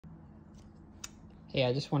Hey,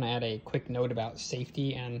 I just want to add a quick note about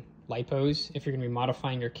safety and lipos. If you're going to be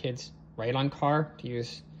modifying your kid's ride-on car to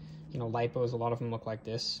use, lipos, a lot of them look like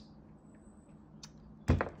this.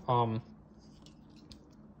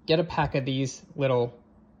 Get a pack of these little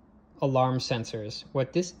alarm sensors.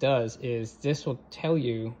 What this does is this will tell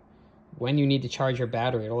you when you need to charge your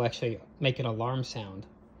battery. It'll actually make an alarm sound.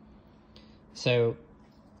 So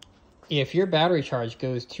if your battery charge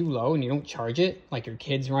goes too low and you don't charge it, like your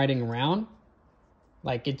kid's riding around,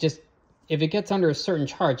 if it gets under a certain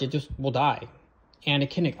charge, it just will die. And it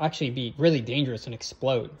can actually be really dangerous and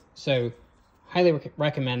explode. So highly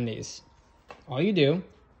recommend these. All you do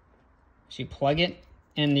is you plug it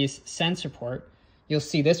in these sensor port. You'll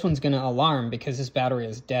see this one's gonna alarm because this battery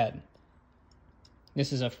is dead.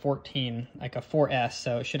 This is a 14, like a 4S,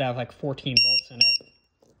 so it should have like 14 volts in it.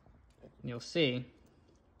 And you'll see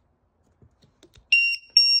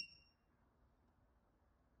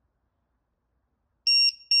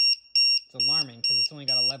it's alarming because it's only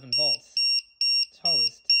got 11 volts.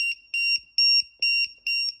 Toast.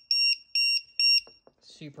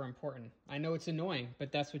 Super important. I know it's annoying,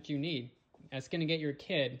 but that's what you need. That's gonna get your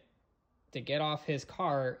kid to get off his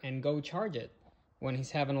car and go charge it when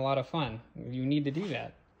he's having a lot of fun. You need to do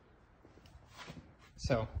that.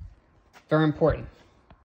 So, very important.